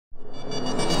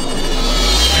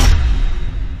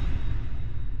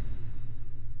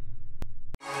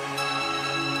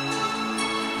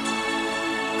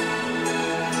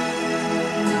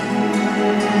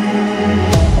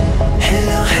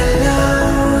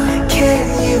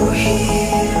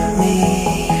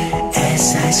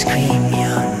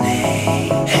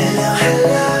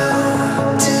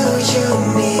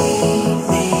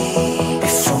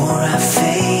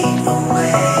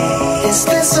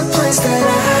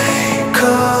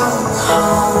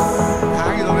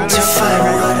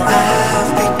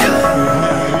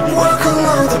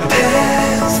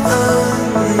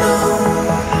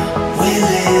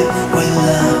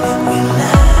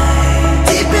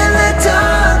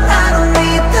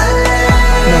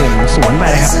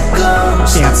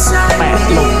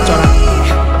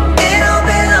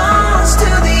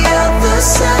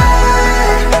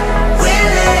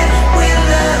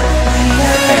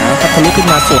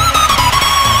สุด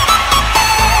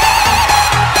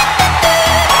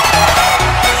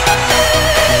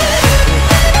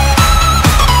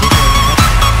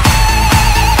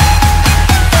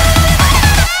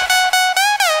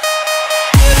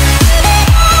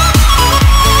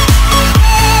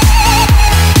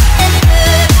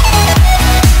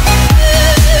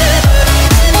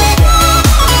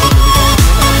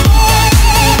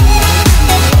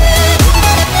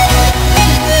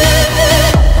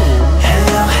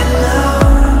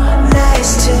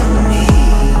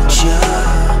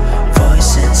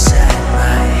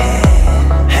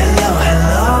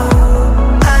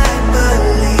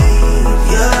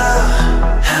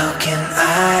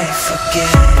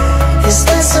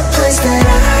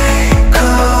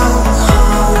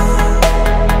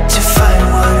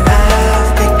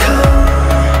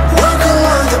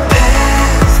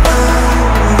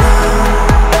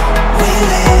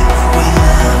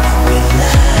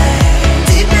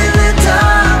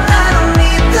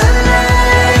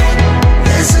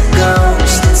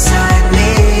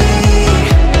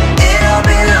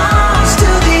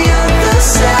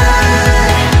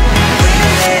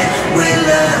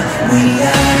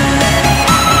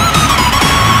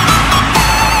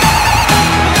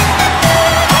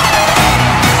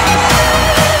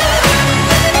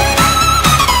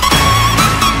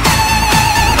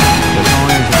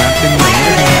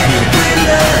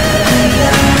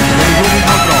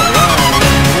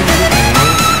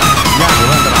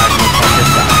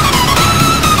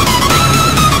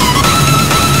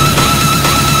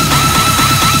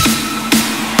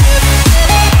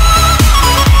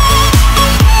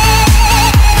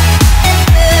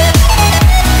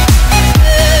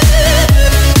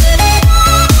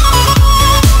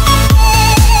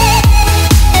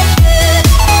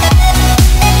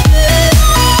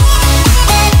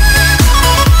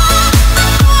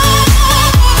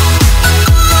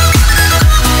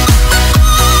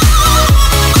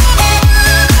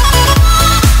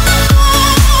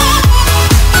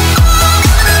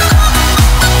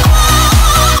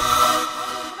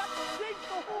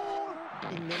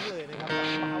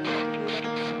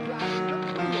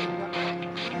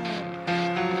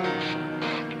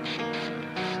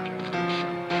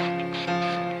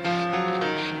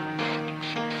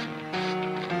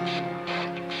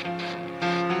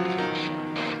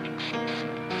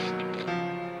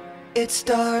It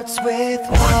starts with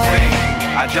one thing.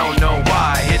 I don't know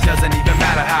why. It doesn't even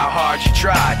matter how hard you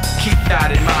try. Keep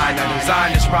that in mind. I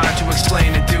designed this rhyme to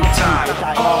explain in due time.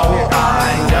 All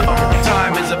I know,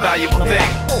 time is a valuable thing.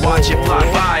 Watch it fly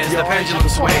by as the pendulum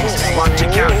swings. Watch it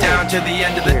count down to the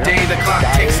end of the day. The clock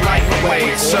takes life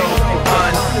away. It's so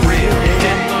unreal.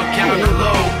 Didn't look out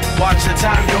below. Watch the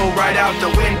time go right out the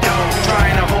window.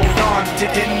 Trying to hold on,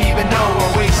 didn't even know I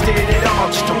wasted it all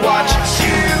just to watch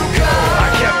you go. I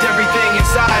kept everything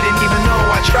inside, and even though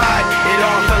I tried, it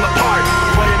all fell apart.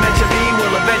 What it meant to be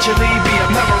will eventually be a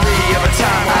memory of a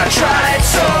time I tried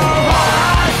so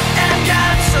hard and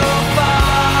got so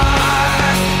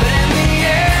far. But in the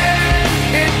end,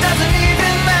 it doesn't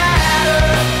even matter.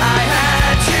 I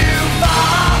had to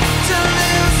fall to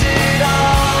lose it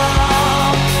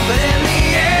all. But in the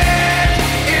end,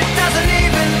 it doesn't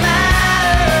even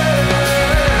matter.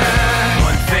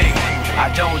 One thing, I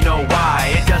don't know why.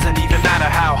 It doesn't even matter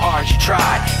how hard you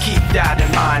try. Keep that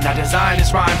in mind. I designed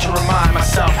this rhyme to remind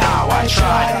myself how I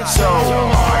tried so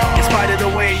hard. In spite of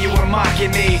the way you were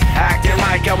mocking me, acting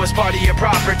like I was part of your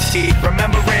property,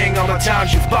 remembering all the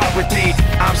times you fought with me,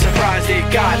 I'm surprised it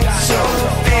got so.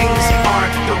 Things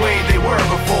aren't the way they were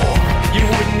before. You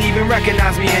wouldn't even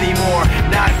recognize me anymore.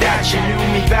 Not that you knew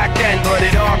me back then, but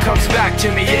it all comes back to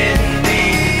me in the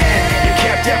end. You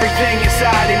kept everything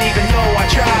inside, and even though I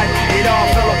tried, it all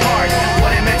fell apart.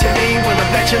 What it meant to me will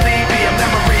eventually be a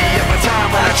memory of a time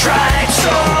when I tried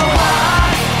so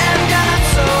hard and got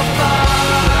so far.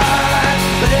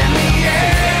 But in the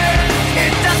end,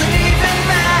 it doesn't even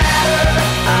matter.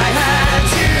 I had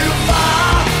to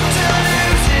fall to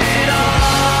lose it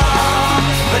all.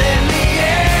 But in the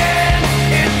end,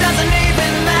 it doesn't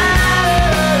even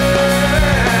matter.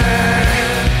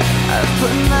 I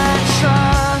put my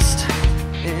trust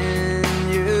in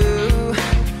you.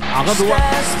 ก็ดูว่า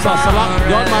ศาสลัก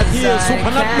ย้อนมาที่สุพ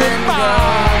นัทเมืองตา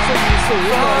สูง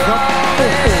เลยครับ